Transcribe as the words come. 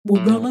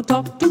We're gonna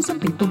talk to some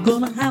people,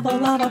 gonna have a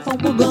lot of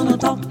fun. We're gonna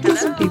talk to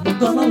some people,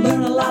 gonna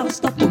learn a lot of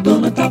stuff. We're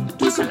gonna talk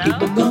to some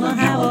people, gonna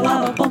have a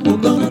lot of fun. We're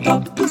gonna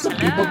talk to some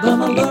people,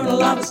 gonna learn a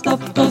lot of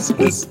stuff. Cause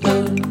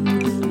Kristen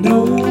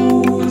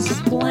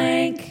knows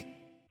blank.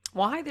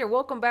 Well, hi there.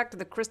 Welcome back to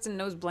the Kristen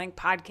Knows Blank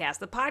podcast,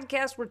 the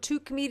podcast where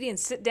two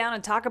comedians sit down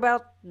and talk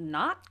about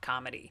not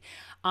comedy.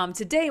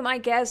 Today, my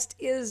guest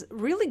is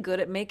really good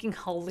at making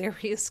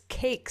hilarious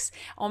cakes.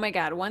 Oh my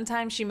God. One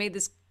time she made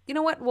this. You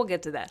know what? We'll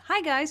get to that.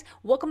 Hi, guys.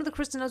 Welcome to the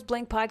Kristen Knows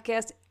Blank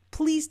podcast.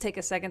 Please take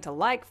a second to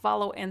like,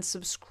 follow, and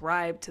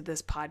subscribe to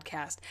this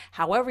podcast.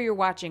 However you're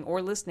watching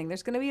or listening,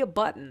 there's going to be a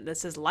button that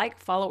says like,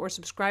 follow, or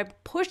subscribe.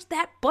 Push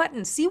that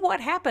button. See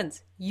what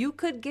happens. You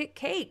could get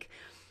cake.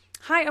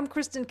 Hi, I'm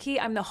Kristen Key.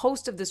 I'm the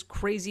host of this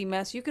crazy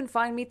mess. You can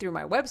find me through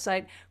my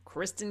website,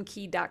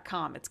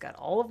 KristenKey.com. It's got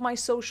all of my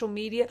social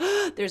media.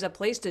 There's a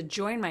place to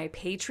join my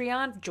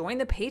Patreon. Join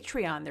the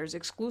Patreon. There's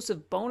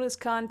exclusive bonus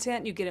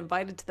content. You get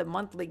invited to the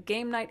monthly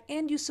game night,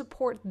 and you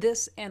support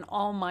this and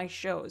all my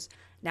shows.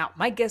 Now,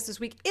 my guest this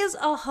week is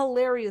a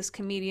hilarious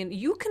comedian.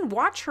 You can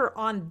watch her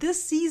on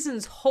this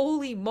season's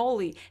Holy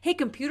Moly. Hey,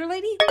 computer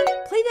lady,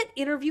 play that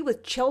interview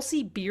with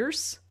Chelsea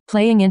Bearce.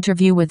 Playing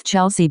interview with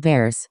Chelsea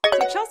Bearce.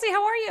 So Chelsea,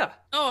 how are you?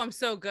 Oh, I'm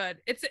so good.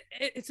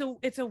 It's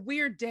a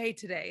weird day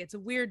today. It's a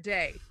weird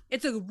day.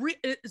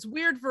 It's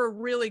weird for a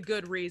really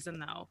good reason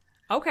though.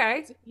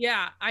 Okay.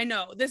 Yeah, I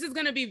know. This is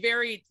going to be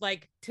very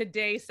like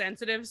today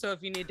sensitive, so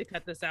if you need to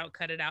cut this out,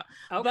 cut it out.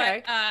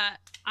 Okay. But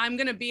I'm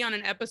going to be on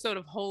an episode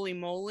of Holy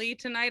Moly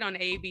tonight on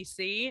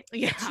ABC.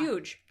 Yeah. That's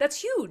huge. That's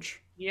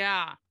huge.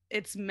 Yeah.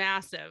 It's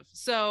massive.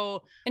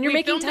 So, and you're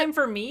making time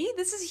for me?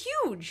 This is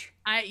huge.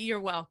 You're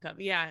welcome.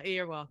 Yeah,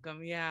 you're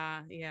welcome.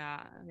 Yeah.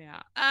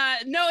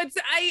 No,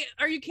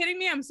 are you kidding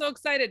me? I'm so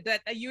excited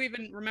that you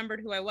even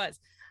remembered who I was.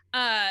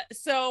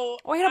 So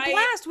I had a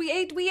blast.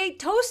 We ate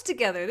toast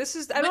together. This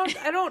is, I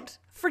don't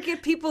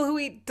forget people who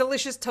eat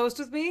delicious toast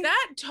with me.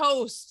 That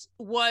toast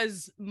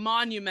was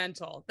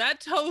monumental. That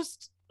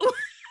toast.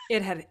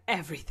 It had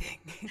everything.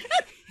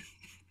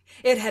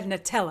 It had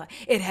Nutella.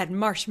 It had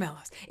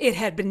marshmallows. It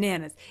had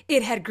bananas.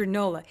 It had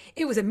granola.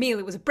 It was a meal.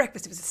 It was a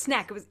breakfast. It was a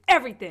snack. It was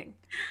everything.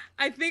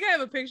 I think I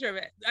have a picture of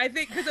it. I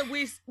think because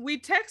we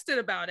texted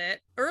about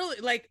it early,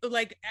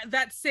 like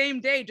that same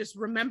day. Just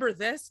remember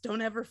this.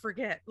 Don't ever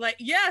forget. Like,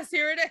 yes,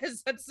 here it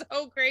is. That's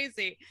so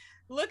crazy.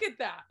 Look at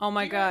that. Oh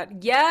my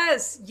God.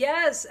 Yes.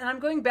 And I'm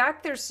going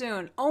back there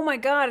soon. Oh my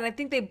God. And I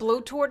think they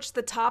blowtorched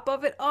the top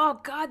of it. Oh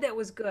God, that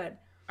was good.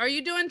 Are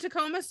you doing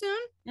Tacoma soon?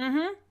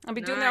 Mm-hmm. I'll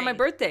be doing that on my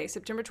birthday,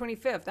 September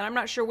 25th. And I'm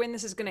not sure when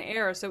this is going to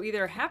air. So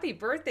either happy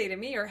birthday to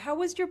me or how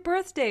was your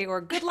birthday or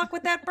good luck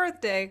with that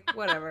birthday,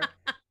 whatever.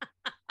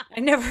 I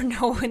never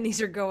know when these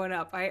are going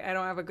up. I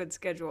don't have a good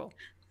schedule.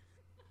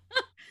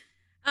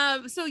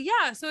 So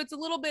it's a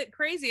little bit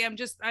crazy. I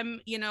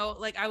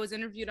was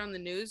interviewed on the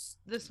news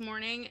this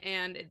morning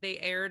and they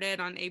aired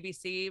it on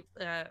ABC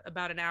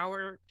about an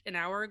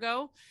hour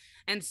ago.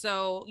 And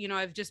so,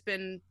 I've just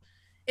been,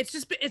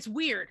 it's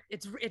weird.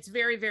 It's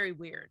very, very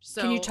weird.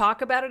 So can you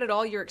talk about it at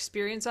all, your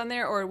experience on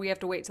there, or we have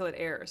to wait till it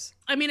airs?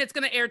 I mean, it's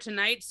going to air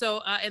tonight.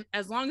 So and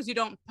as long as you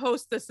don't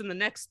post this in the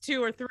next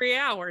 2 or 3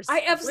 hours.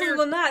 I absolutely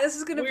will not. This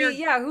is going to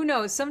be, who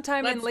knows,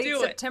 sometime in late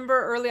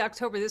September, early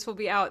October, this will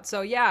be out.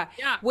 So yeah.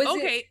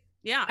 Okay.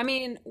 Yeah. I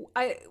mean,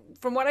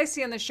 from what I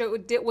see on the show,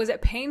 was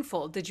it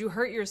painful? Did you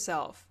hurt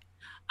yourself?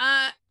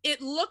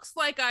 It looks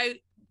like I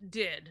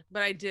did,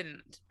 but I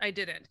didn't.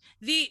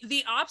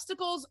 The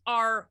obstacles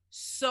are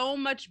so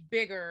much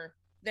bigger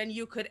than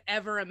you could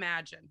ever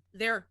imagine.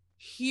 They're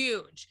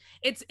huge.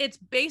 It's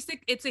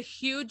basic. It's a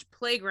huge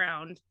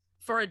playground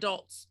for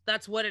adults.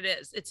 That's what it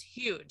is. It's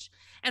huge.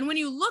 And when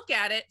you look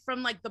at it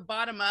from like the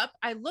bottom up,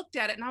 I looked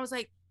at it and I was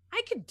like,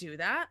 I could do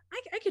that.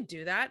 I could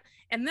do that.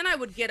 And then I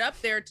would get up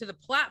there to the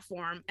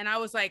platform and I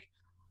was like,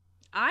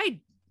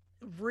 I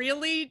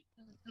lied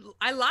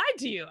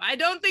to you. I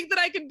don't think that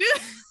I could do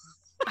it.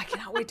 I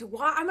cannot wait to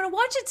watch. I'm going to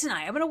watch it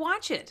tonight. I'm going to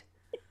watch it.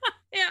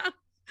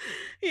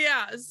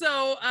 Yeah.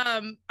 So,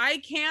 I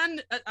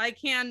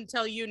can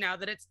tell you now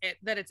that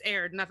it's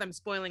aired. Nothing, I'm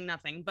spoiling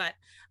nothing, but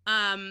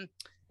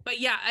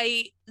yeah,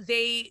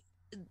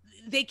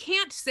 they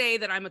can't say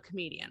that I'm a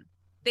comedian.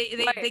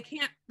 They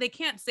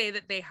can't say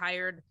that they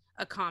hired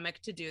a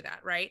comic to do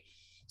that. Right.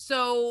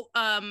 So,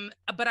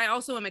 but I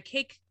also am a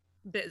cake.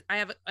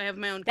 I have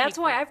my own. That's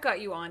why I've got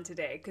you on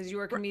today. Cause you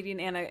are a comedian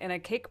and a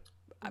cake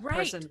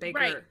person, baker.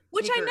 Right.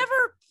 Which I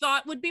never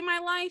thought would be my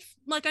life.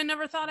 Like I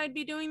never thought I'd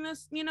be doing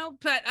this,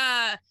 but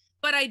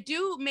I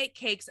do make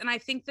cakes and I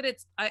think that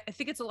it's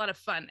a lot of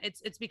fun.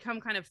 It's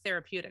become kind of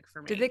therapeutic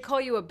for me. Did they call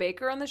you a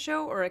baker on the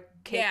show or a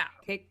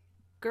cake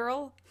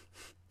girl?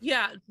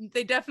 Yeah,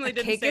 they definitely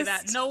didn't say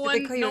that. No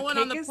one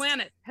on the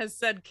planet has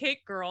said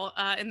cake girl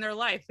in their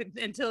life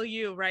until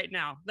you right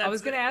now. I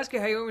was going to ask you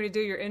how you want me to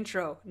do your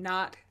intro.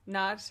 Not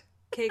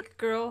cake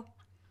girl.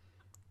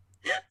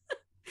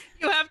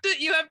 You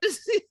have to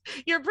see,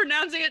 you're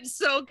pronouncing it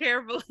so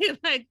carefully,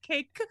 like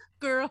cake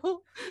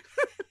girl.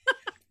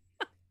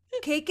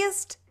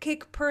 Cakeist?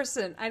 Cake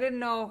person. I didn't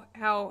know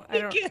how.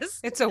 Cakeist.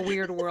 It's a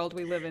weird world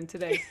we live in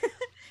today.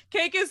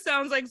 Cakeist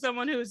sounds like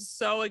someone who's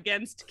so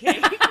against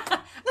cake.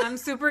 I'm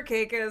super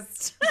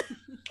cakeist.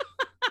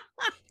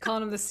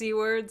 Calling them the C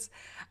words.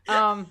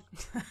 And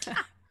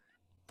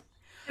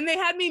they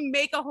had me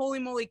make a holy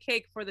moly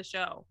cake for the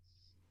show.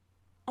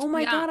 Oh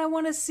my God, I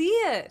want to see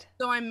it.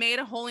 So I made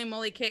a holy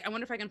moly cake. I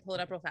wonder if I can pull it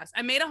up real fast.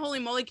 I made a holy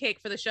moly cake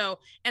for the show,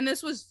 and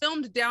this was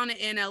filmed down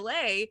in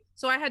LA.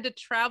 So I had to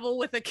travel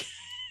with a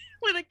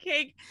with a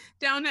cake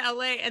down to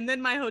LA. And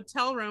then my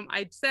hotel room,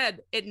 I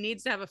said it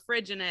needs to have a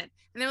fridge in it.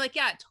 And they're like,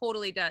 yeah, it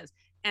totally does.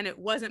 And it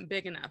wasn't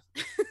big enough.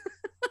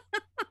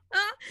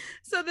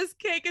 So this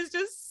cake is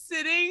just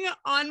sitting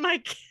on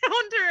my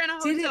counter in a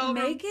hotel room.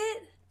 Did it make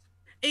it?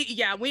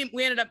 Yeah, we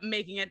ended up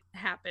making it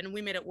happen.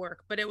 We made it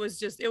work, but it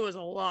was a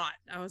lot.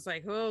 I was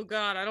like, oh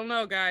God, I don't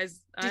know,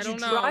 guys. I don't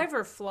know. Did you drive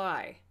or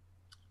fly?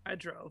 I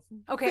drove.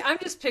 Okay, I'm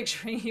just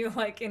picturing you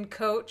like in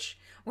Coach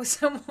with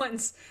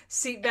someone's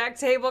seat back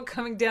table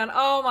coming down.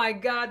 Oh my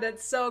God,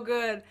 that's so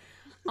good.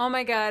 Oh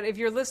my God, if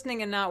you're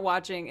listening and not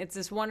watching, it's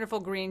this wonderful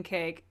green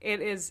cake.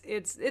 It's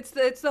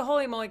the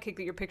holy moly cake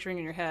that you're picturing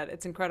in your head.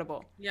 It's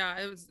incredible. Yeah,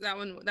 it was that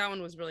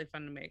one was really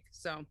fun to make.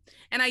 So,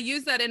 and I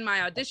used that in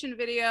my audition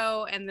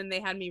video, and then they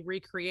had me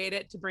recreate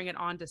it to bring it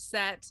onto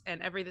set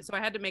and everything. So I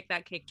had to make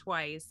that cake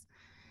twice.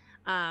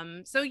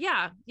 So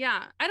yeah.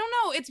 I don't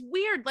know. It's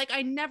weird. Like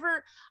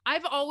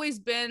I've always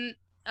been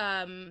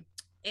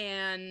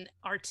an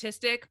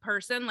artistic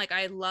person. Like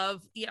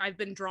I've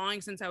been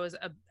drawing since I was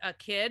a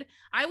kid.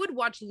 I would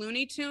watch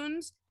Looney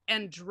Tunes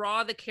and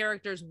draw the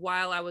characters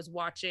while I was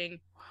watching.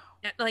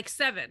 At like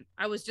 7,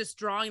 I was just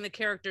drawing the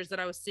characters that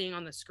I was seeing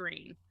on the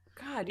screen.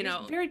 God,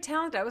 you're very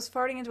talented. I was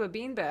farting into a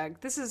beanbag.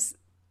 That's a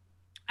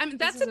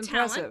talent.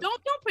 impressive.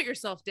 Don't put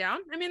yourself down.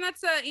 I mean,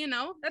 that's a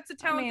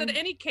talent that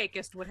any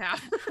cakeist would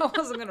have. I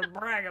wasn't gonna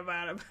brag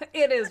about it, but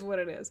it is what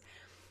it is.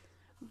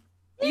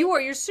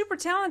 You're super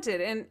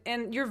talented,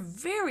 and you're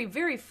very,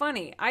 very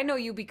funny. I know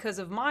you because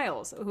of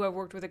Miles, who I've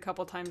worked with a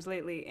couple times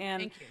lately.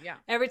 And Thank you, yeah.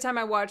 Every time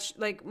I watch,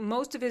 like,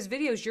 most of his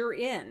videos, you're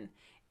in.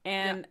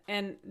 And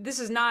this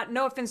is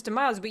no offense to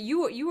Miles, but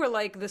you were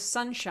like the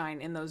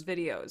sunshine in those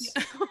videos.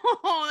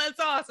 Oh, that's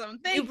awesome.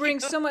 Thank you. You bring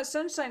so much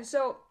sunshine.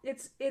 So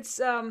it's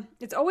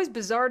always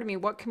bizarre to me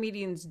what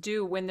comedians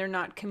do when they're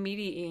not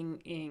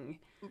comedying.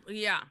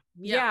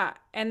 Yeah.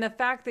 And the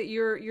fact that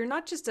you're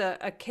not just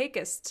a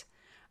cakeist,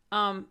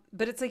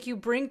 but it's like you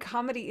bring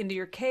comedy into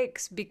your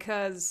cakes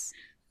because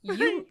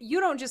you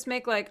don't just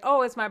make like,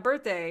 oh, it's my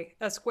birthday,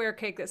 a square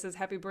cake that says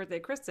happy birthday,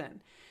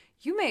 Kristen.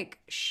 You make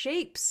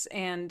shapes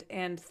and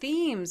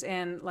themes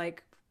and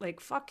like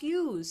fuck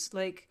yous,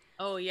 like.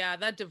 Oh yeah,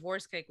 that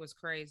divorce cake was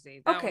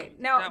crazy.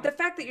 The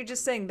fact that you're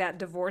just saying that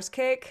divorce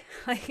cake,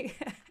 like,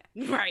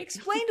 right?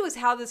 Explain to us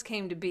how this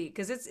came to be,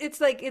 because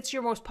it's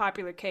your most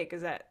popular cake.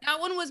 Is that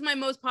one was my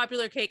most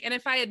popular cake, and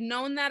if I had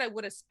known that, I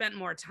would have spent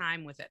more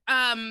time with it.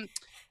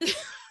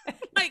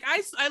 Like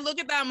I look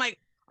at that, I'm like,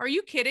 are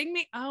you kidding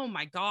me? Oh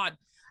my God.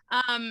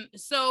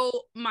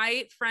 So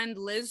my friend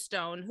Liz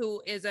Stone,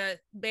 who is a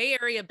Bay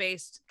Area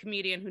based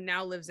comedian who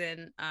now lives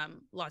in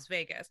Las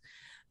Vegas,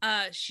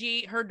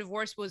 her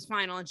divorce was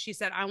final, and she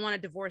said, I want a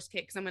divorce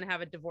cake because I'm going to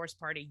have a divorce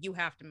party. You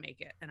have to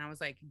make it. And I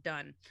was like,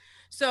 done.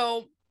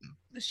 So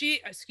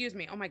excuse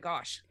me. Oh my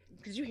gosh.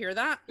 Could you hear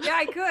that? Yeah,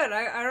 I could.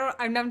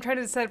 I'm trying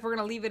to decide if we're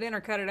going to leave it in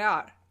or cut it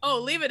out. Oh,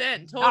 leave it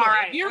in. Totally. All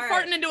right, if you're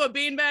farting into a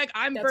beanbag,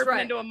 I'm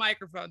burping into a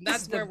microphone.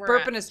 That's where we're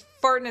at. Burpingest,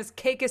 fartingest,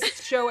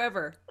 cakest show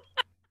ever.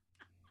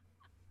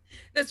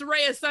 This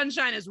ray of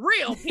sunshine is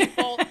real,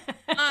 people.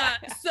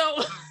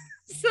 So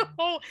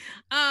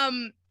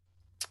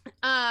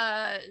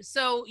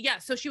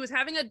she was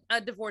having a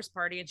divorce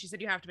party, and she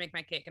said, you have to make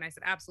my cake. And I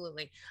said,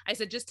 absolutely. I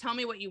said, just tell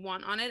me what you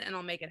want on it and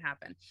I'll make it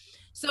happen.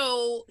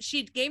 So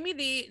she gave me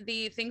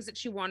the things that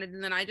she wanted,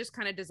 and then I just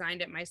kind of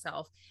designed it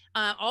myself.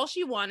 All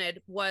she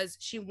wanted was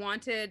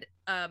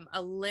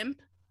a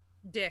limp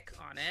dick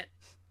on it.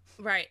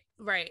 Right.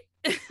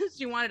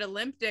 She wanted a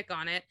limp dick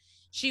on it.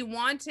 She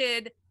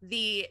wanted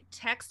the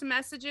text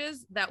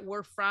messages that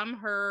were from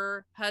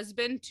her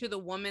husband to the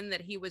woman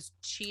that he was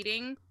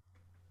cheating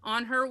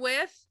on her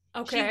with.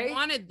 Okay. She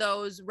wanted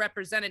those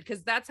represented,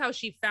 because that's how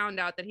she found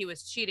out that he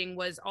was cheating,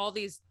 was all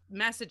these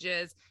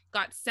messages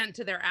got sent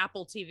to their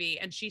Apple TV,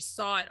 and she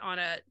saw it on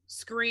a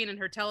screen in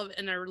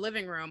her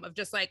living room of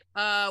just like,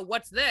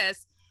 what's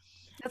this?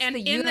 That's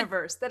the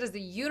universe. That is the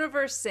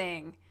universe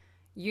saying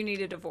you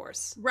need a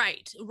divorce.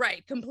 Right,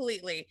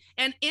 completely.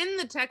 And in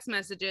the text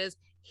messages,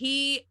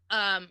 he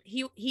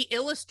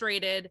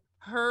illustrated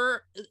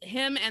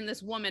him and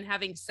this woman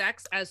having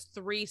sex as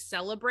 3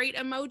 celebrate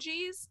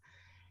emojis.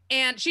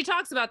 And she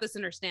talks about this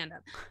in her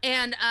stand-up.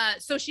 And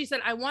so she said,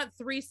 I want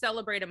 3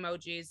 celebrate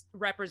emojis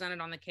represented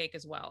on the cake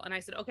as well. And I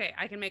said, okay,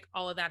 I can make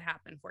all of that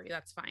happen for you.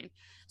 That's fine.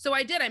 So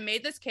I did. I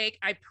made this cake.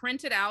 I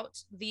printed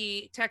out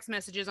the text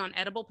messages on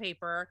edible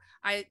paper.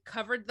 I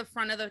covered the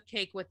front of the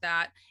cake with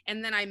that.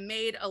 And then I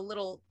made a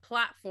little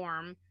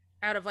platform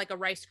out of like a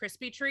Rice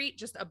Krispie treat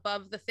just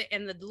above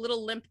and the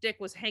little limp dick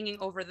was hanging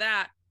over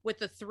that with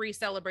the 3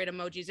 celebrate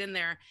emojis in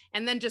there.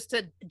 And then just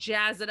to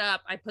jazz it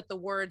up, I put the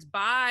words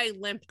 "bye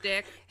limp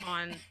dick"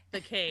 on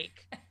the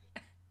cake.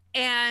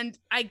 And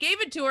I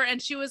gave it to her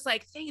and she was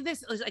like, "Think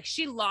this," like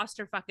she lost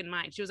her fucking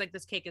mind. She was like,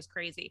 "This cake is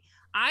crazy."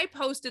 I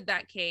posted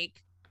that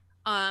cake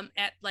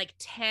at like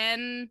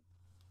 10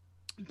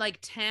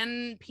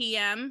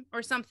 p.m.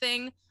 or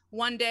something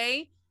one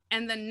day.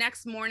 And the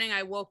next morning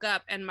I woke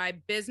up and my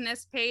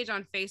business page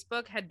on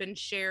Facebook had been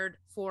shared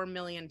 4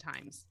 million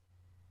times.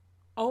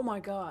 Oh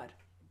my God.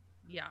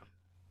 Yeah.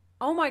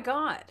 Oh my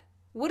God.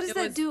 What does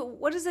that do?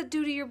 What does that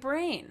do to your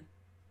brain?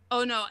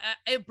 Oh no,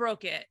 it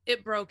broke it.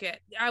 It broke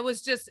it. I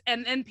was just,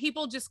 and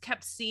people just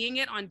kept seeing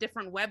it on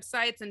different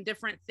websites and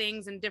different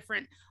things and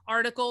different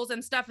articles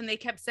and stuff. And they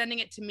kept sending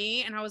it to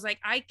me. And I was like,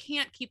 I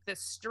can't keep this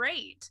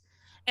straight.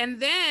 And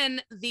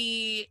then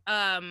the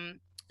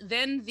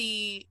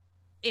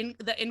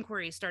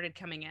inquiries started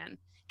coming in.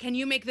 Can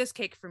you make this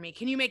cake for me?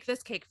 Can you make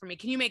this cake for me?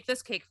 Can you make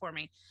this cake for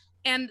me?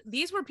 And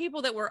these were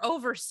people that were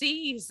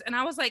overseas. And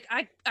I was like,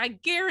 I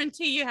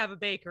guarantee you have a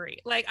bakery.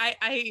 Like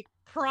I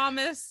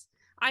promise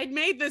I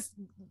made this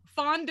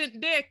fondant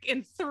dick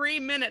in 3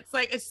 minutes.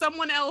 Like, if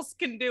someone else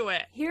can do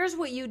it. Here's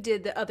what you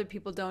did that other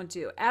people don't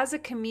do. As a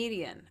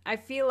comedian, I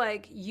feel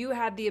like you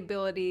had the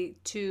ability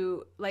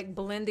to like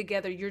blend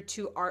together your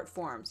 2 art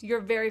forms. You're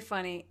very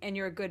funny and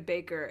you're a good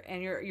baker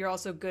and you're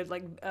also good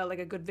like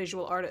a good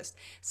visual artist.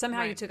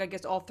 Somehow you took, I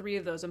guess, all 3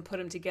 of those and put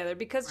them together,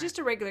 because just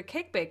a regular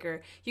cake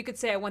baker, you could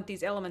say, I want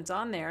these elements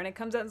on there, and it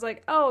comes out and it's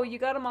like, oh, you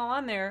got them all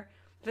on there.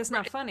 That's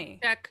not funny.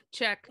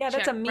 Check. Yeah,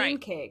 that's a meme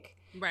cake.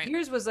 Right.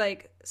 Yours was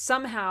like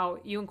somehow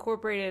you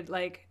incorporated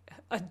like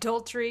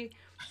adultery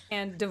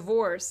and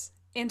divorce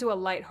into a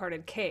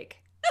lighthearted cake.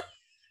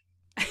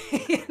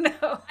 You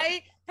know?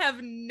 I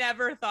have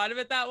never thought of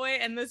it that way.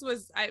 And this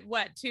was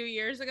 2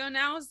 years ago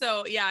now.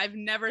 So yeah, I've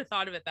never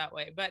thought of it that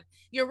way. But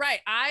you're right.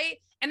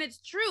 And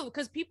it's true,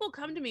 because people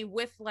come to me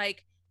with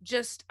like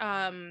just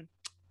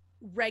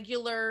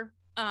regular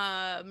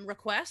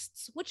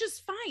requests, which is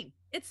fine.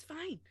 It's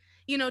fine,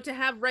 you know, to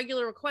have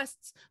regular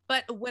requests.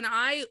 But when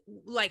I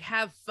like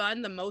have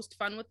fun, the most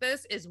fun with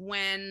this is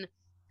when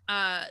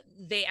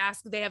they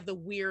have the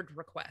weird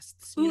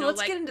requests. Ooh, you know, let's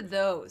like, get into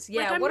those.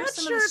 Yeah, like, I'm what not are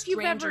some sure of the if you've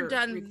ever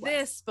done requests?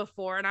 this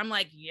before, and I'm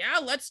like, yeah,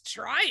 let's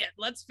try it.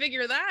 Let's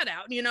figure that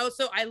out. You know,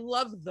 so I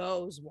love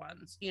those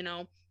ones. You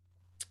know,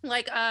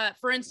 like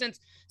for instance,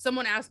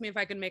 someone asked me if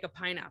I could make a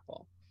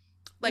pineapple,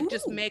 like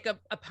just make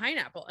a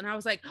pineapple, and I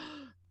was like,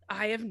 oh,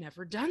 I have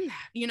never done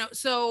that. You know,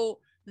 so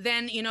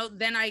then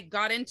I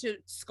got into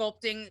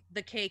sculpting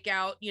the cake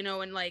out, you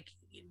know, and like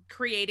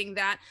creating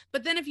that.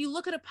 But then if you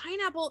look at a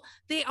pineapple,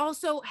 they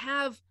also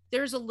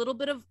there's a little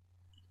bit of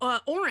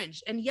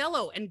orange and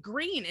yellow and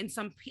green in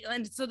some,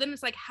 and so then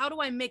it's like, how do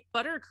I make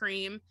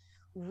buttercream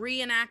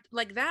reenact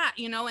like that,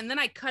 you know? And then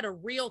I cut a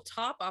real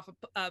top off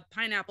a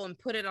pineapple and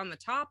put it on the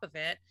top of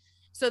it,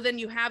 so then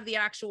you have the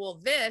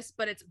actual this,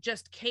 but it's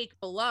just cake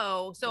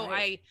below. So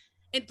I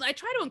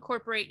try to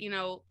incorporate, you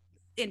know,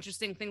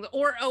 interesting things.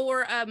 Or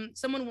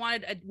someone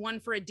wanted one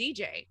for a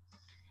DJ,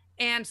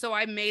 and so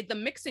I made the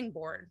mixing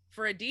board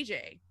for a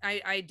DJ.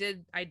 I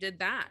did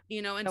that,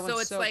 you know. And that so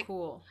it's so like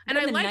cool. And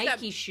I the like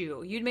Nike that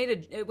shoe you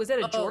made. Was that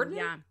a Jordan?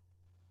 Yeah,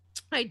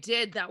 I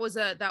did. That was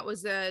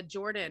a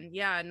Jordan.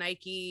 Yeah,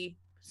 Nike,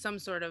 some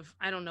sort of,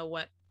 I don't know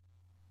what.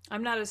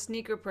 I'm not a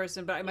sneaker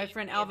person, but my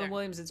friend Alvin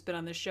Williams, that's been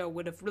on the show,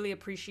 would have really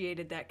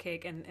appreciated that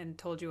cake and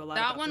told you a lot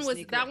about the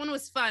sneaker. That one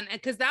was fun,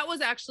 because that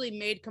was actually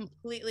made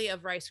completely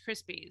of Rice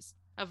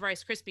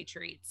Krispie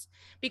treats.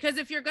 Because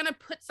if you're gonna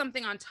put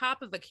something on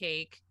top of a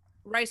cake,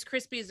 Rice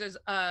Krispies is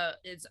a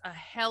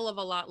hell of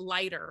a lot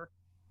lighter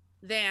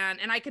than,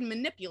 and I can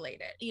manipulate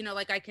it, you know,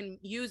 like I can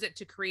use it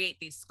to create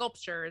these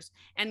sculptures,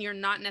 and you're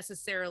not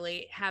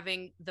necessarily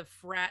having the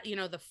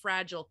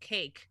fragile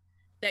cake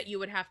that you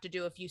would have to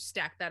do if you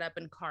stacked that up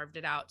and carved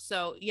it out.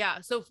 So yeah,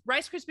 so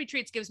Rice Krispie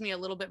treats gives me a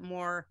little bit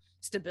more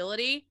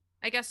stability,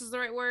 I guess is the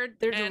right word.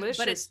 They're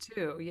delicious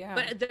too. Yeah.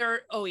 But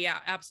oh yeah,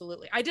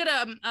 absolutely. I did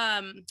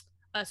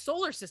a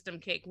solar system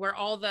cake where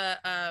all the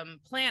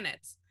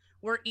planets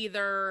were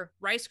either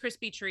Rice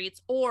Krispie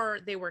treats or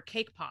they were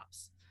cake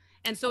pops.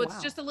 And so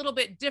it's just a little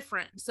bit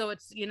different. So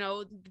it's, you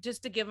know,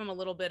 just to give them a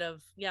little bit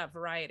of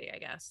variety, I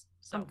guess.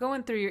 So I'm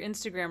going through your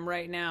Instagram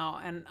right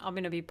now, and I'm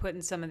going to be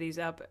putting some of these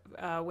up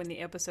when the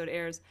episode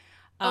airs.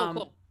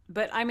 Cool.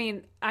 But I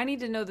mean, I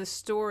need to know the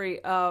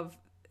story of,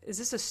 is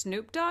this a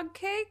Snoop Dogg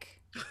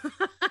cake?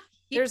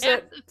 There's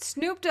a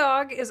Snoop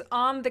Dogg is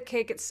on the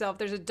cake itself.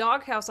 There's a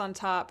doghouse on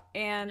top,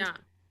 and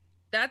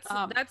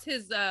that's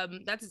his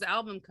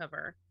album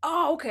cover.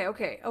 Oh,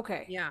 okay.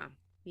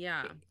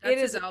 Yeah,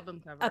 that's his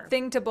album cover. A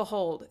thing to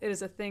behold. It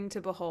is a thing to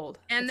behold.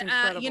 And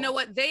you know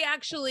what?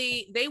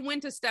 They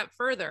went a step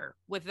further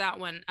with that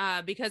one,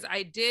 because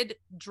I did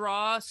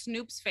draw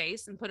Snoop's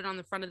face and put it on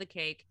the front of the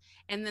cake,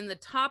 and then the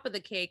top of the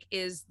cake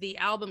is the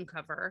album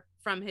cover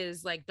from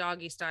his like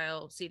doggy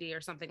style CD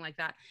or something like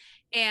that.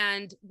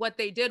 And what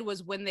they did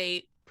was when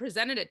they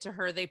presented it to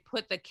her, they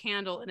put the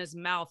candle in his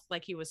mouth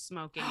like he was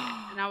smoking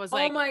it. And I was Oh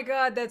like, my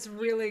God, that's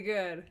really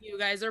good. you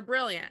guys are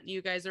brilliant.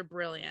 You guys are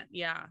brilliant.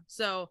 Yeah.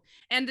 So,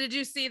 and did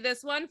you see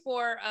this one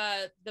for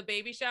the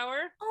baby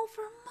shower? Oh,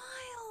 for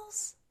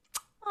Miles.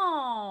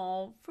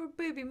 Oh, for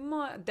baby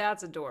Miles.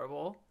 That's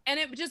adorable. And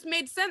it just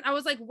made sense. I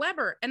was like,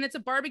 Weber, and it's a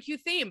barbecue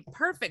theme.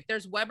 Perfect.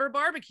 There's Weber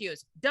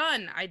barbecues.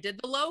 Done. I did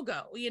the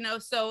logo,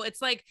 so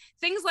it's like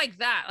things like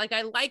that. Like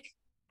I like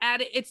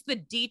it's the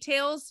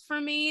details for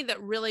me that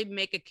really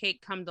make a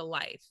cake come to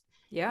life.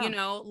 Yeah.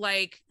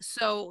 Like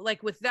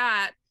with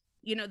that,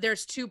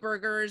 there's 2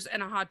 burgers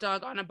and a hot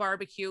dog on a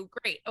barbecue.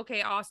 Great.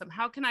 Okay, awesome.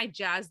 How can I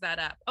jazz that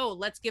up? Oh,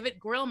 let's give it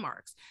grill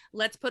marks.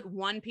 Let's put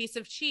 1 piece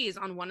of cheese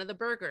on one of the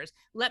burgers.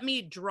 Let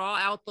me draw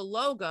out the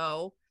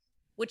logo,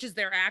 which is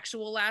their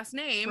actual last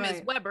name,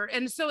 is Weber.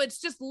 And so it's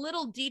just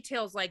little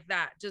details like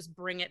that just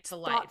bring it to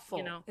life.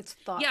 It's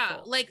thoughtful. Yeah,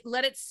 like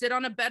let it sit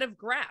on a bed of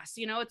grass.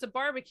 It's a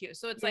barbecue.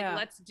 So it's like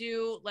let's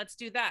do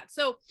that.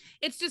 So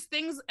it's just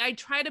things I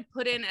try to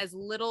put in as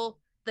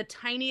the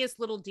tiniest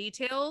little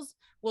details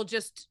will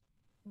just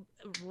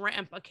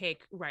ramp a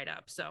cake right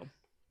up. So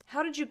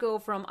how did you go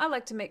from I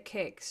like to make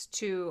cakes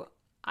to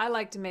I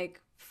like to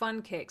make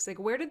fun cakes? Like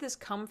where did this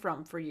come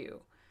from for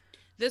you?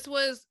 This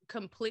was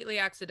completely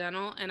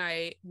accidental, and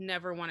I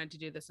never wanted to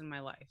do this in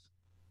my life.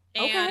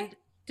 Okay. And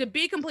to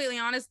be completely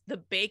honest, the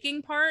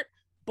baking part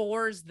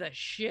bores the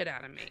shit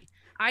out of me.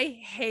 I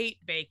hate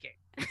baking.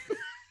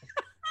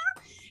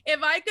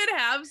 If I could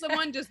have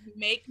someone just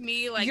make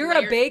me like you're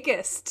a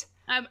bakist.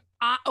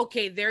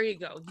 Okay, there you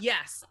go.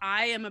 Yes,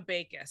 I am a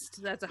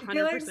bakist. That's 100%.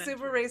 You're like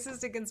super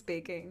racist against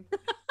baking.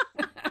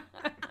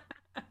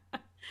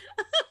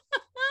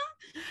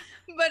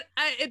 But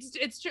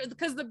it's true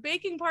because the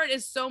baking part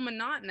is so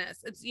monotonous.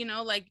 It's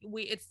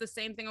it's the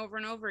same thing over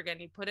and over again.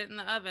 You put it in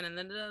the oven and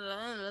then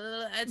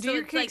do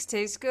your cakes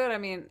taste good? I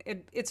mean,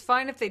 it's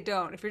fine if they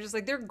don't. If you're just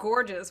like they're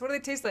gorgeous, what do they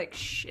taste like?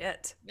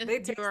 Shit. They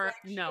taste like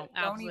shit. No,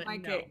 don't eat my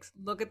cakes.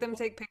 Look at them,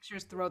 take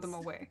pictures, throw them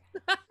away.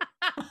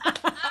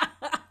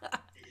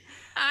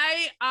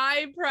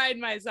 I pride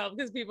myself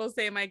because people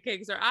say my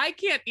cakes I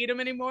can't eat them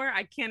anymore.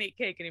 I can't eat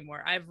cake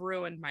anymore. I've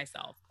ruined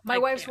myself. My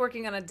wife's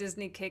working on a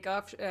Disney cake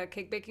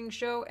baking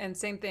show, and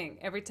same thing.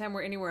 Every time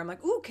we're anywhere, I'm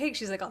like, ooh, cake.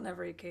 She's like, I'll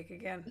never eat cake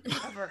again.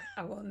 Ever.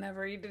 I will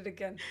never eat it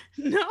again.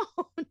 No.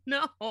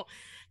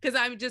 Because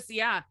I'm just,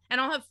 and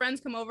I'll have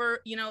friends come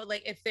over,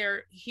 like if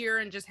they're here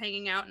and just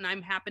hanging out and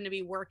I'm happen to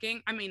be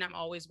working. I mean, I'm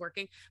always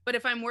working, but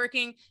if I'm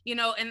working,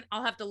 and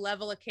I'll have to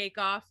level a cake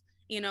off,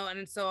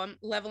 and so I'm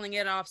leveling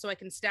it off so I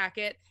can stack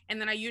it. And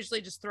then I usually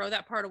just throw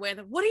that part away. And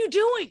then, what are you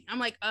doing? I'm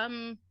like,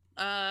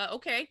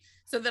 okay.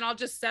 So then I'll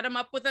just set them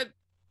up with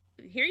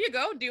here you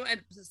go.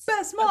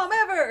 Best mom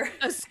ever.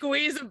 A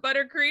squeeze of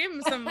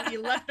buttercream, some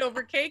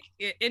leftover cake.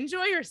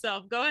 Enjoy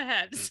yourself. Go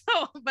ahead.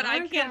 So, but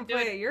I can't do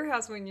it at your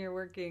house when you're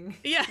working.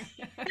 Yeah,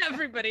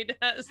 everybody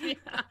does.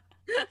 Yeah.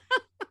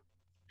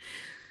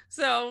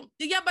 So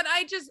but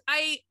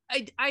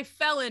I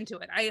fell into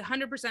it. I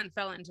 100%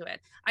 fell into it.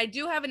 I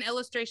do have an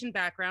illustration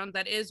background.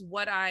 That is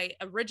what I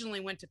originally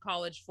went to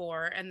college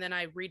for. And then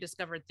I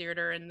rediscovered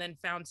theater and then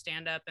found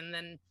stand-up and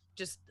then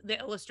just the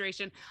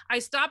illustration. I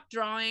stopped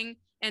drawing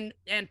and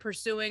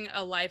pursuing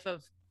a life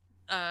of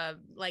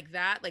like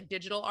that, like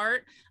digital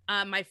art.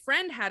 My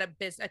friend had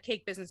a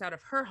cake business out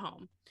of her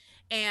home.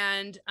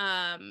 And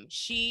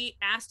she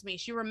asked me,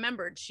 she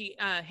remembered, she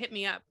hit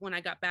me up when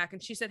I got back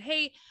and she said,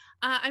 hey,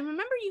 I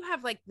remember you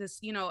have like this,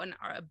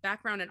 a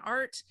background in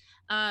art.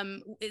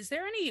 Is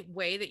there any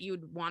way that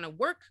you'd want to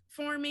work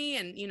for me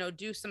and,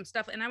 do some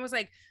stuff? And I was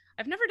like,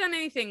 I've never done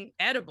anything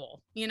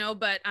edible,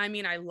 but I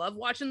mean, I love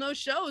watching those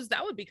shows.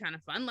 That would be kind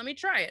of fun. Let me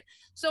try it.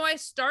 So I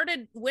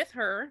started with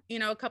her,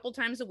 a couple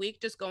times a week,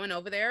 just going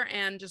over there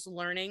and just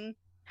learning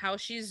how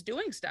she's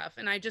doing stuff.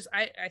 And I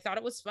thought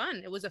it was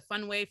fun. It was a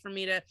fun way for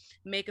me to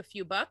make a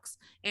few bucks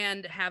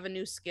and have a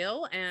new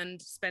skill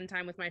and spend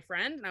time with my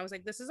friend. And I was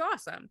like, this is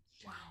awesome.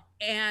 Wow.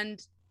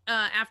 And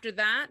after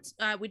that,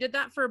 we did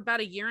that for about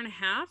a year and a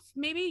half,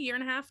 maybe a year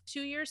and a half,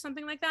 2 years,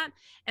 something like that.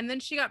 And then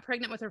she got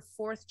pregnant with her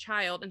 4th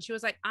child. And she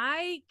was like,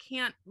 I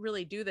can't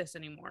really do this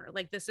anymore.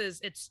 Like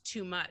it's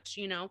too much,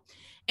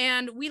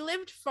 and we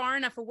lived far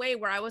enough away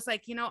where I was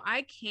like,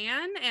 I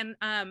can. And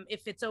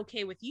if it's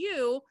okay with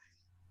you,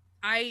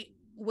 I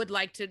would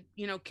like to,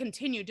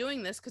 continue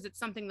doing this because it's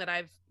something that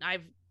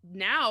I've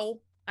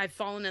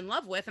fallen in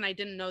love with, and I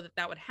didn't know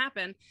that would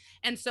happen.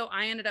 And so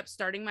I ended up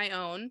starting my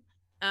own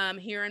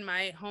here in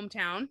my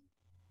hometown,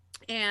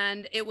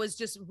 and it was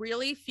just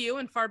really few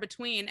and far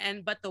between.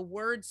 But the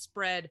word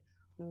spread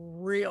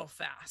real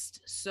fast.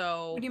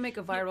 So when you make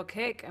a viral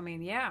cake, I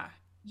mean, yeah.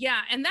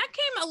 And that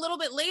came a little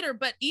bit later,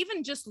 but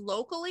even just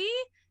locally,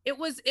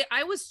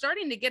 I was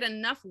starting to get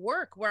enough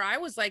work where I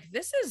was like,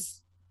 this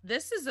is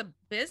a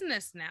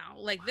business now.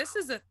 Like, wow.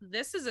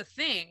 This is a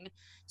thing.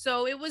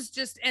 So it was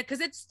just,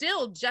 because it's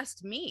still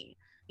just me.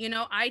 You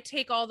know, I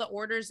take all the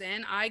orders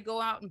in. I go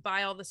out and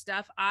buy all the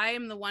stuff. I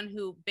am the one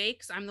who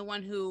bakes. I'm the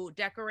one who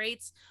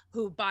decorates,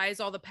 who buys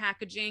all the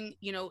packaging,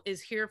 you know,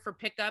 is here for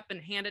pickup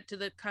and hand it to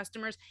the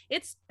customers.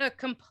 It's a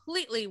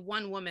completely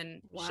one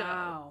woman show.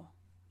 Wow.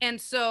 And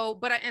so,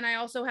 I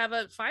also have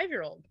a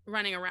 5-year-old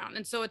running around.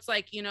 And so it's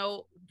like, you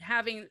know,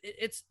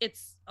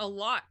 it's a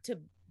lot to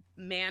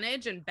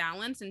manage and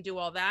balance and do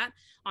all that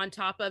on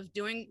top of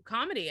doing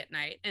comedy at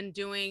night and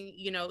doing,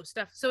 you know,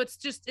 stuff. So it's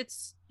just,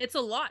 it's a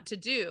lot to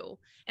do,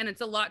 and it's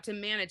a lot to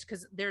manage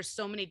because there's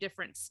so many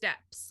different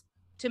steps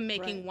to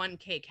making one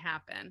cake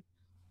happen.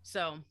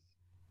 So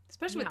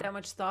especially with that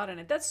much thought in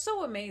it. That's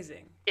so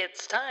amazing.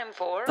 It's time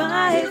for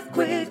 5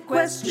 quick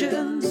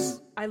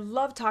questions. I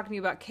love talking to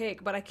you about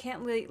cake, but I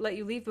can't let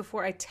you leave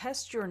before I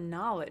test your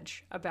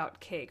knowledge about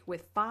cake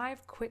with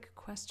 5 quick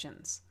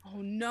questions.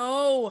 Oh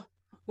no.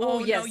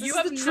 Oh yes, no. You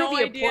have the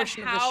trivia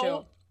portion of the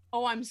show.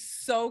 Oh, I'm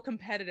so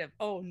competitive.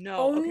 Oh no.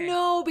 Oh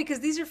no, because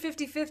these are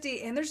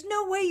 50-50 and there's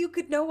no way you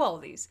could know all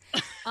these.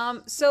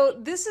 So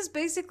this is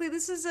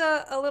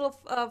a little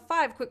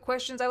 5 quick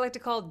questions I like to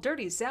call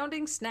dirty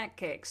sounding snack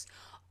cakes.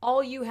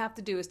 All you have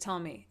to do is tell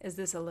me, is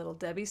this a Little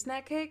Debbie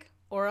snack cake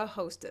or a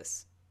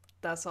Hostess?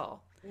 That's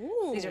all.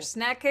 Ooh. These are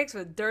snack cakes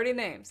with dirty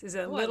names. Is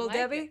it Little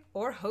Debbie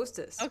or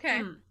Hostess?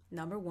 Okay.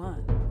 Number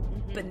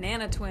 1,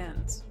 Banana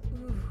Twins.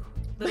 Ooh.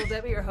 Little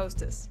Debbie or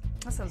Hostess?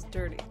 That sounds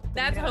dirty.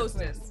 That's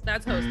Hostess.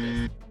 That's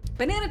Hostess.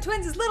 Banana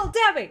Twins is Little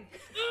Debbie.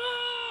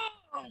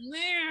 Oh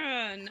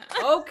man.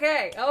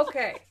 Okay.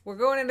 We're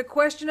going into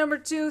question number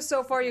 2.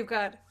 So far you've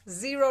got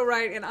 0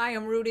 right, and I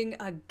am rooting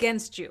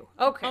against you.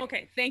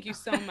 Okay. Thank you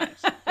so much.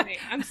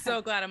 I'm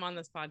so glad I'm on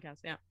this podcast.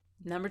 Yeah.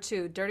 Number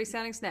 2, dirty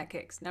sounding snack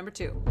cakes. Number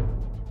 2,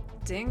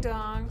 Ding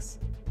Dongs.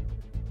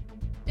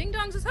 Ding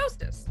Dongs is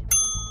Hostess.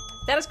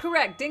 That is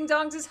correct. Ding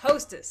Dongs is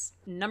Hostess.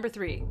 Number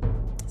 3,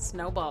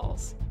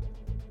 Snowballs.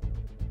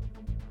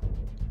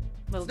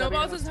 Little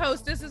Snowballs is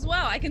Hostess as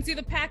well. I can see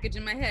the package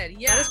in my head.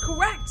 Yeah. That is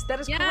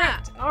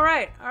correct. All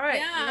right.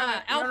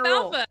 Yeah.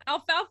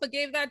 Alfalfa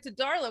gave that to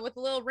Darla with a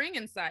little ring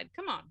inside.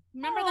 Come on.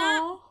 Remember that?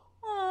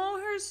 Oh,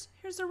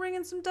 here's a ring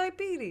and some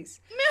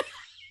diabetes.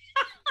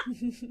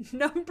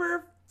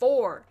 Number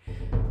 4,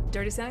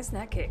 dirty sounding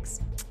snack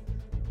cakes.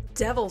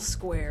 Devil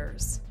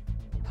Squares.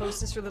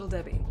 Hostess for Little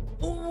Debbie.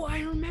 Oh, I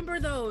remember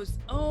those.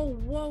 Oh,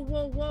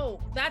 whoa.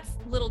 That's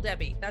Little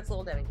Debbie.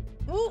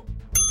 Ooh.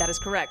 That is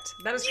correct.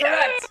 That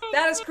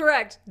is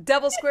correct.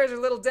 Devil Squares or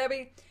Little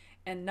Debbie.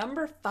 And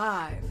number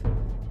 5,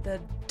 the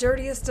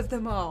dirtiest of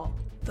them all,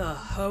 the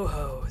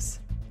Ho-Hos.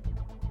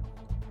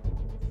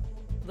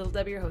 Little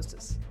Debbie or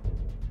Hostess?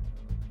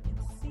 I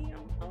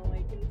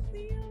can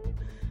see him.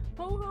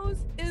 Ho-Hos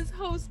is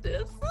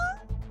Hostess.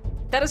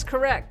 That is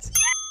correct.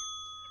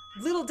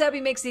 Little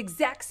Debbie makes the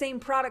exact same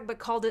product but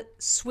called it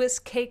Swiss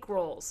cake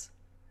rolls.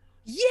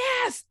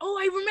 Yes. Oh,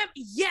 I remember.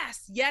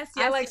 Yes.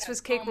 I like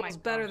Swiss cake rolls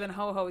better than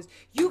Ho-Hos.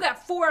 You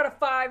got 4 out of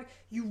 5.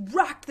 You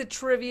rocked the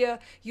trivia.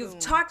 You've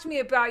talked to me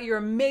about your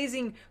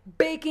amazing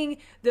baking,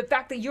 the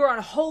fact that you're on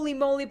Holy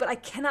Moly, but I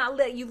cannot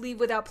let you leave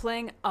without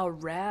playing a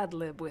Rad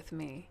Lib with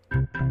me.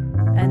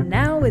 And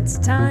now it's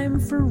time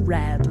for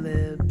Rad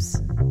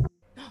Libs.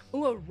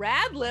 Ooh, a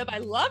Rad Lib. I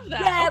love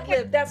that. Rad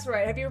Lib, that's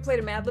right. Have you ever played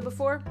a Mad Lib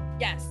before?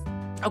 Yes.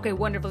 Okay,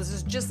 wonderful. This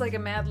is just like a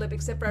Mad Lib,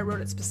 except for I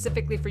wrote it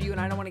specifically for you, and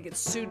I don't want to get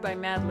sued by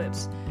Mad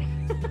Libs.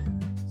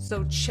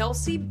 So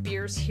Chelsea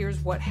Bearce, here's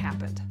what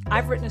happened.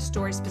 I've written a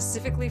story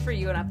specifically for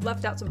you, and I've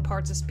left out some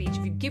parts of speech.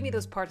 If you give me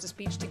those parts of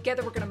speech,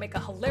 together we're going to make a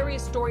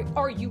hilarious story.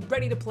 Are you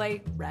ready to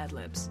play Rad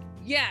Libs?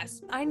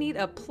 Yes. I need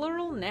a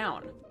plural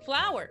noun.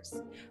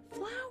 Flowers.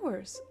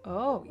 Flowers.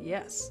 Oh,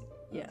 yes.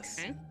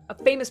 Okay. A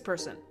famous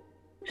person.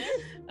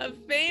 A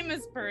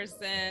famous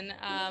person.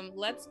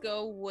 Let's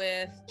go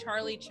with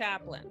Charlie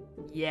Chaplin.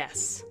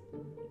 Yes.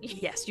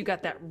 Yes, you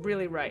got that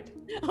really right.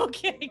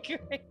 Okay,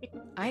 great.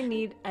 I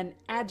need an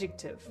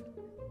adjective.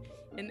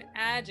 An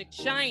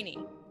adjective. Shiny.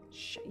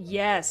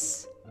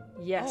 Yes.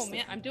 Oh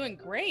man, I'm doing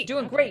great.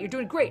 You're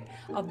doing great.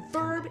 A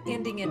verb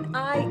ending in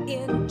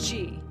ing.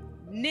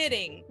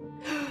 Knitting.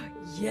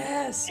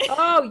 Yes.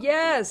 Oh,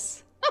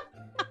 yes.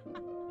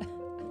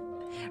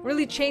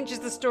 Really changes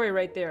the story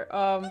right there.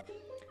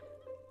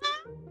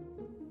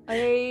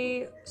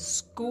 A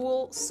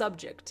school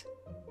subject.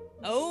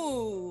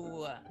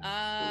 Oh,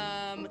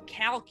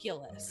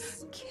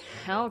 calculus.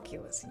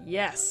 Calculus,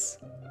 yes.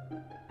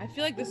 I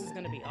feel like this is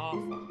gonna be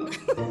awful.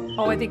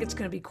 Oh, I think it's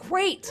gonna be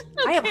great.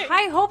 Okay. I have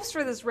high hopes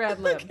for this Rad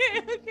Lib.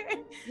 Okay.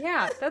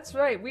 Yeah, that's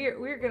right.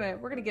 We're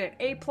gonna get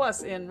an A+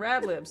 in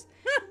Rad Libs.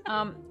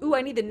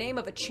 I need the name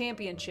of a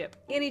championship.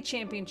 Any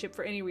championship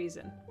for any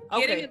reason.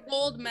 Okay. Getting a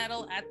gold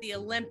medal at the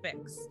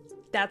Olympics.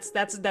 That's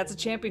a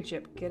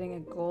championship. Getting a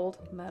gold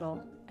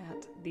medal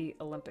at the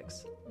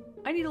Olympics.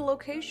 I need a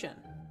location.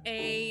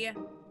 A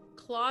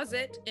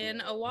closet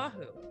in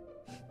Oahu.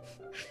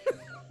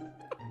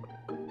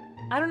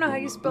 I don't know how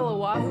you spell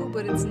Oahu,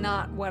 but it's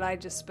not what I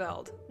just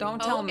spelled.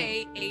 Don't tell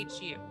me.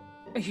 Oahu.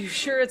 Are you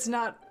sure it's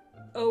not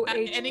OHAHOO?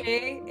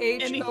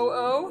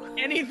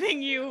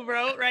 Anything you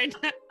wrote right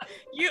now?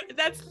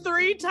 That's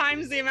 3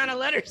 times the amount of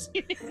letters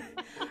you need.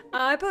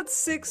 I put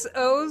 6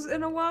 O's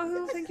in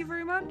Oahu. Thank you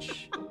very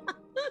much.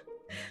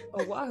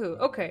 Oahu.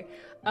 Okay.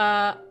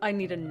 I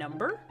need a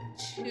number.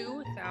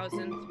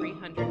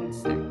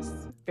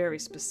 2,306. Very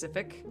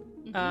specific.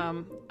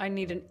 I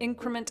need an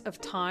increment of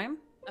time.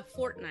 A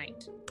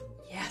fortnight.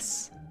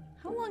 Yes.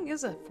 How long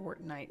is a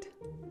fortnight?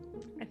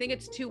 I think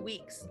it's 2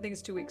 weeks. I think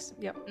it's 2 weeks.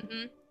 Yep.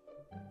 Mm-hmm.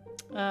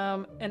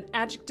 An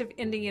adjective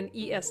ending in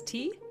est.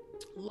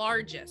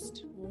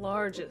 Largest.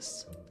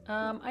 Largest.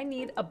 I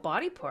need a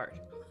body part.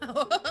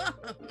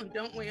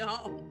 Don't we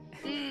all?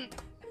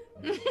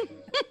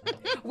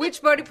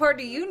 Which body part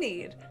do you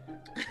need?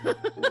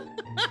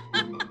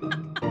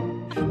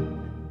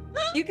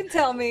 You can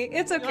tell me.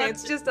 It's okay.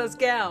 It's just us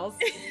gals.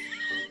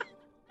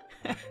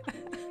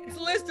 It's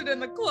listed in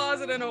the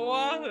closet in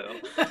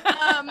Oahu.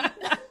 I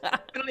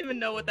don't even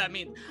know what that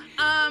means.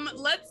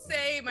 Let's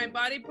say my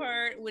body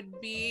part would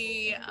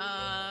be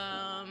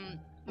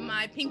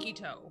my pinky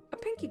toe. A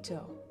pinky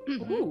toe.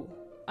 Mm-hmm. Ooh.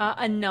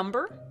 A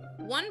number?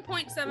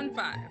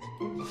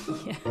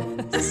 1.75.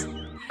 Yes.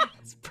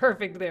 It's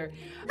perfect there.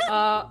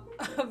 A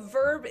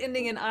verb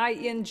ending in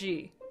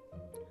ing.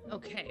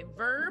 Okay,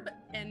 verb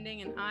ending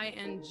in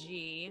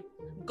ing.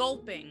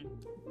 Gulping.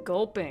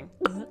 Gulping.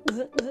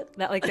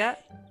 That like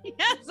that?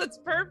 Yes, that's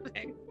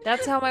perfect.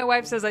 That's how my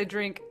wife says I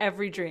drink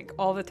every drink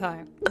all the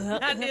time.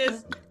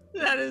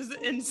 That is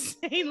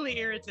insanely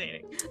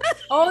irritating.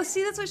 Oh,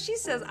 see, that's what she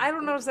says. I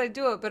don't notice I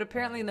do it, but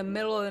apparently in the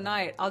middle of the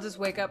night, I'll just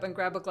wake up and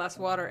grab a glass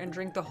of water and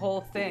drink the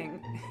whole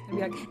thing. And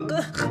be like,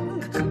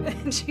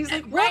 and she's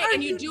like, what are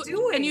you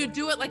doing? And you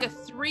do it like a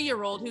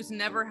 3-year-old who's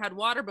never had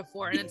water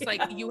before, and it's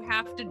like you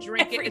have to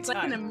drink Every it. It's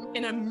time. like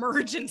an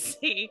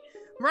emergency.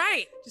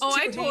 Right.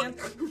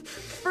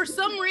 For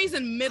some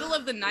reason, middle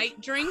of the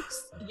night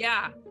drinks.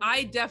 Yeah,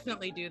 I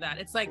definitely do that.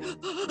 It's like,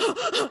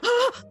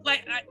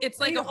 it's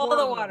like all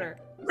the water.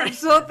 Right. I'm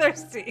so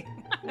thirsty.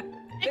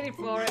 Then you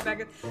fall right back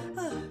in.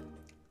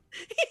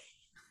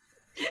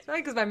 It's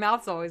right because my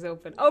mouth's always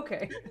open.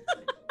 Okay.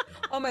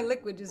 All my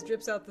liquid just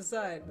drips out the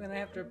side. Then I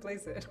have to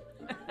replace it.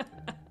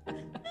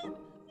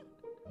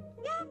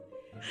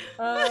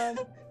 A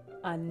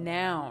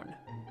noun.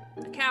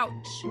 A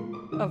couch.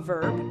 A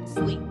verb.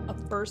 Sleep. A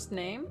first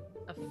name.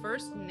 A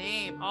first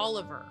name.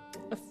 Oliver.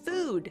 A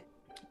food.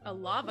 A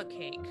lava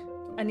cake.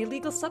 An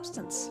illegal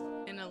substance.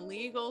 An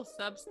illegal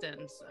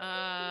substance.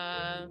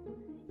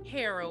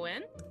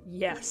 Heroin.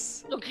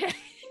 Yes. Okay.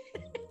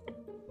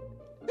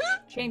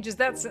 Changes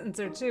that sentence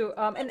or two.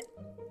 An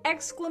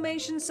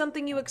exclamation,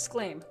 something you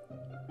exclaim.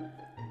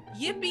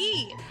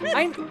 Yippee!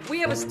 We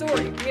have a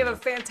story. We have a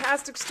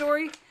fantastic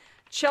story.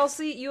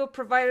 Chelsea, you have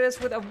provided us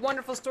with a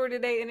wonderful story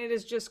today, and it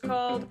is just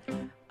called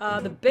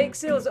The Bake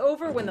Sale is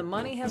Over When the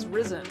Money Has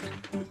Risen.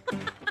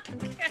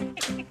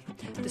 Okay.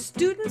 The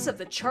students of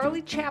the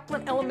Charlie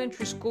Chaplin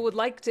Elementary School would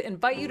like to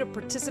invite you to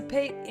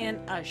participate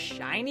in a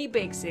shiny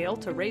bake sale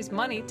to raise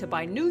money to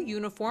buy new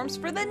uniforms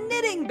for the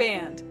knitting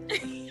band.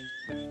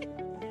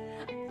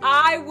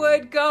 I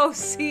would go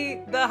see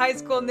the high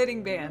school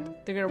knitting band.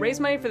 They're going to raise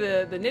money for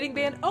the knitting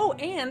band. Oh,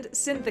 and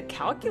send the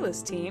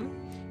calculus team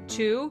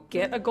to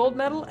get a gold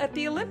medal at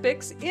the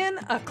Olympics in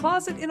a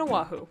closet in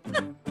Oahu.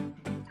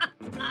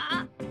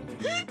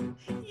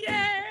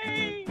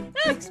 Yay!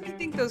 Makes me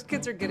think those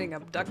kids are getting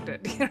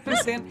abducted. You know what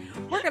I'm saying?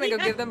 We're going to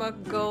go give them a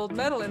gold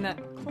medal in that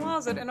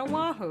closet in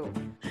Oahu.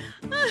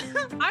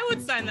 I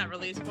would sign that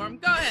release form.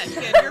 Go ahead,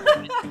 kid. You're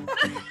fine.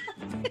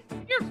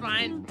 You're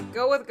fine.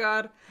 Go with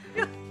God.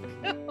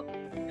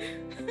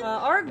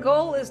 Our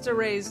goal is to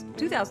raise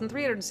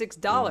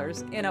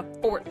 $2,306 in a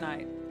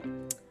fortnight.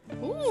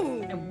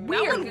 Ooh, And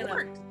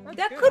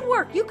that could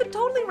work. You could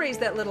totally raise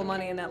that little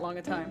money in that long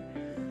a time.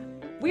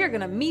 We are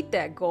going to meet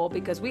that goal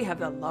because we have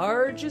the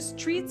largest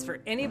treats for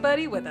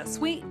anybody with a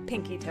sweet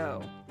pinky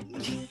toe.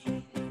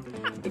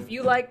 If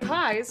you like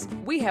pies,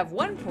 we have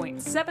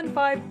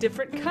 1.75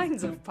 different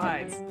kinds of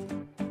pies.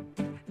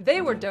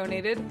 They were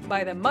donated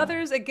by the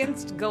Mothers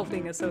Against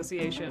Gulping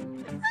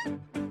Association.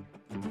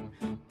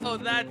 Oh,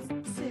 that's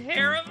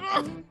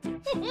terrible.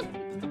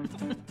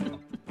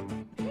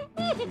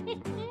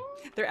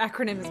 Their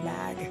acronym is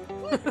MAG.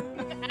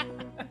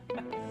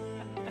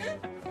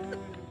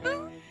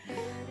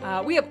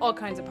 We have all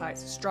kinds of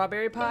pies.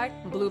 Strawberry pie,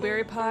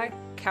 blueberry pie,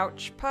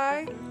 couch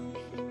pie.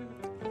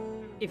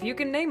 If you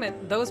can name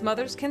it, those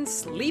mothers can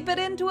sleep it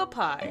into a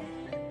pie.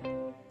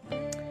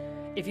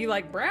 If you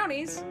like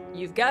brownies,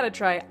 you've got to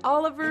try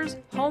Oliver's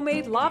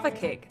homemade lava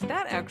cake.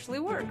 That actually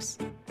works.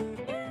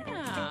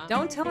 Yeah.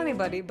 Don't tell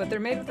anybody, but they're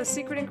made with a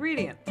secret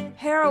ingredient.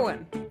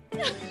 Heroin.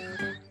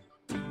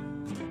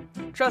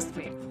 Trust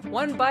me,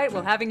 one bite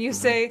will having you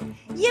say,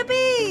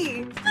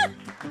 yippee!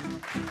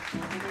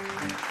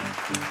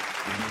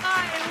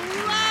 I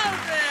love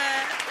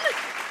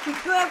it.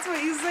 That's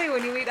what you say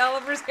when you eat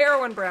Oliver's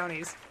heroin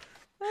brownies.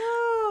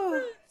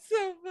 Oh.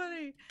 So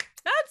funny.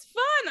 That's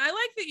fun. I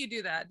like like that you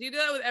do that. Do you do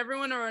that with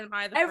everyone, or am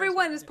I the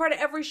Everyone first is part of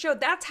every show.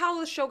 That's how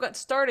the show got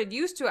started.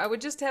 Used to, I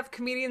would just have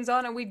comedians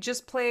on and we'd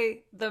just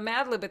play the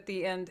Mad Lib at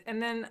the end.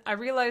 And then I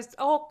realized,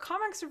 oh,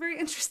 comics are very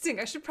interesting.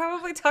 I should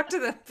probably talk to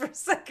them for a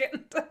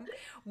second. I'm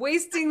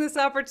wasting this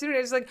opportunity.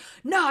 I was like,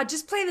 nah,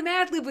 just play the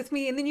Mad Lib with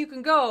me and then you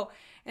can go.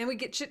 And we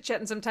get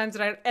chit-chatting sometimes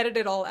and I edit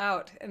it all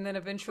out. And then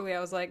eventually I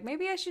was like,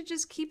 maybe I should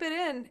just keep it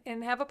in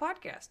and have a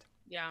podcast.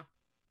 Yeah.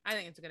 I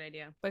think it's a good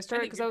idea. But I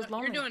started because I was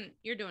lonely.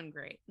 You're doing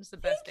great. It's the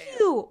best day. Thank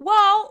you.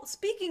 Well,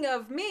 speaking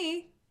of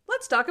me,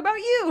 let's talk about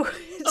you.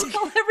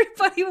 Tell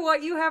everybody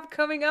what you have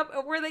coming up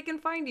and where they can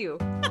find you.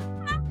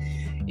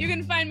 You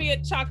can find me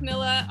at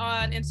Chalknilla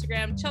on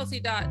Instagram,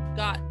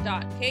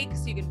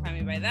 chelsea.got.cakes. You can find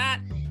me by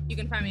that. You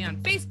can find me on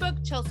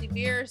Facebook, Chelsea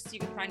Bearce. You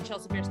can find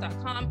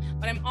chelseabearce.com.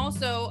 But I'm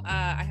also,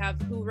 I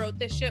have Who Wrote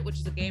This Shit, which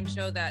is a game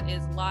show that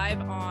is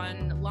live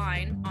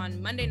online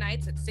on Monday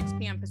nights at 6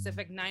 p.m.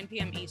 Pacific, 9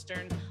 p.m.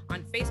 Eastern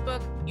on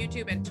Facebook,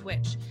 YouTube, and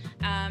Twitch.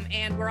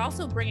 And we're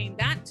also bringing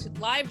that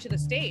live to the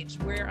stage.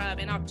 We're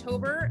in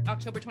October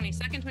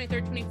 22nd,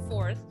 23rd,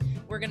 24th.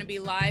 We're going to be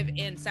live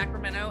in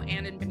Sacramento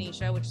and in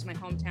Benicia, which is my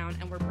hometown.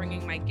 And we're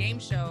bringing my game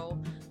show,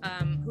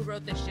 Who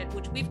Wrote This Shit,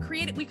 which we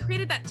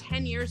created that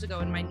 10 years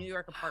ago in my New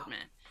York apartment.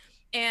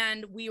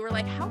 And we were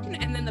like,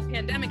 and then the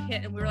pandemic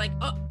hit and we were like,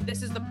 oh,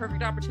 this is the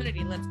perfect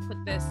opportunity. Let's put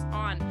this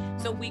on.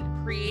 So we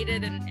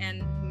created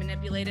and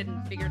manipulated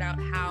and figured out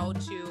how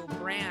to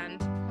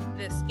brand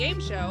this game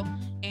show.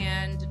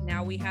 And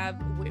now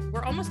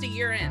we're almost a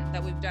year in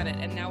that we've done it.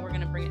 And now we're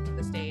going to bring it to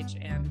the stage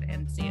and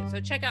see it.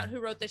 So check out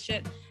Who Wrote This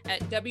Shit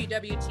at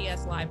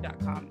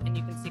wwtslive.com. And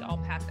you can see all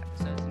past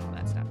episodes and all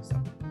that stuff. So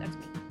that's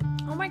me.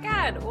 Oh my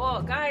God.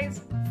 Well,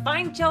 guys,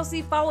 find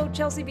Chelsea, follow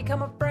Chelsea,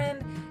 become a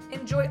friend,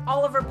 enjoy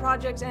all of her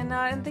projects, and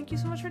thank you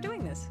so much for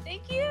doing this.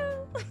 Thank you.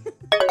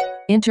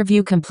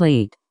 Interview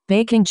complete.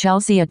 Baking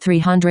Chelsea at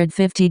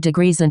 350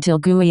 degrees until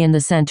gooey in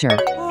the center.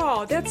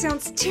 Oh, that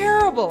sounds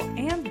terrible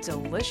and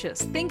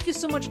delicious. Thank you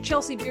so much,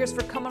 Chelsea Bearce,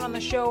 for coming on the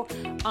show.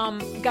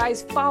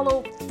 Guys,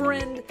 follow,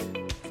 friend,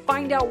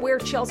 find out where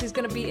Chelsea's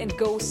going to be, and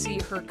go see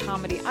her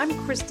comedy. I'm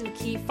Kristen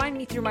Key. Find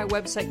me through my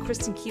website,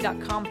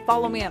 kristenkey.com.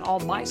 Follow me on all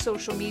my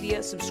social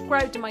media.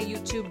 Subscribe to my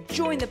YouTube.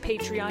 Join the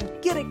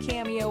Patreon. Get a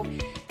cameo.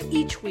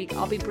 Each week,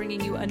 I'll be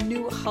bringing you a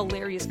new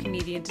hilarious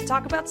comedian to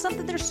talk about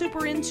something they're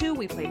super into.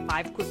 We play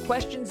 5 quick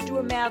questions, do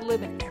a Mad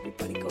Lib, and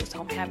everybody goes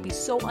home happy.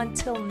 So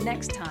until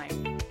next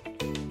time,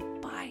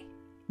 bye.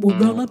 We're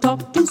gonna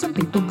talk to some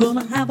people,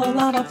 gonna have a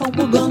lot of fun.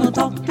 We're gonna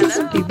talk to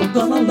some people,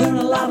 gonna learn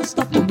a lot of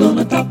stuff. We're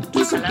gonna talk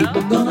to some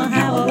people, gonna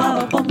have a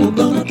lot of fun. We're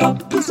gonna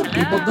talk to some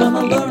people,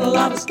 gonna learn a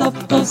lot of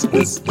stuff. 'Cause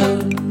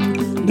Kristen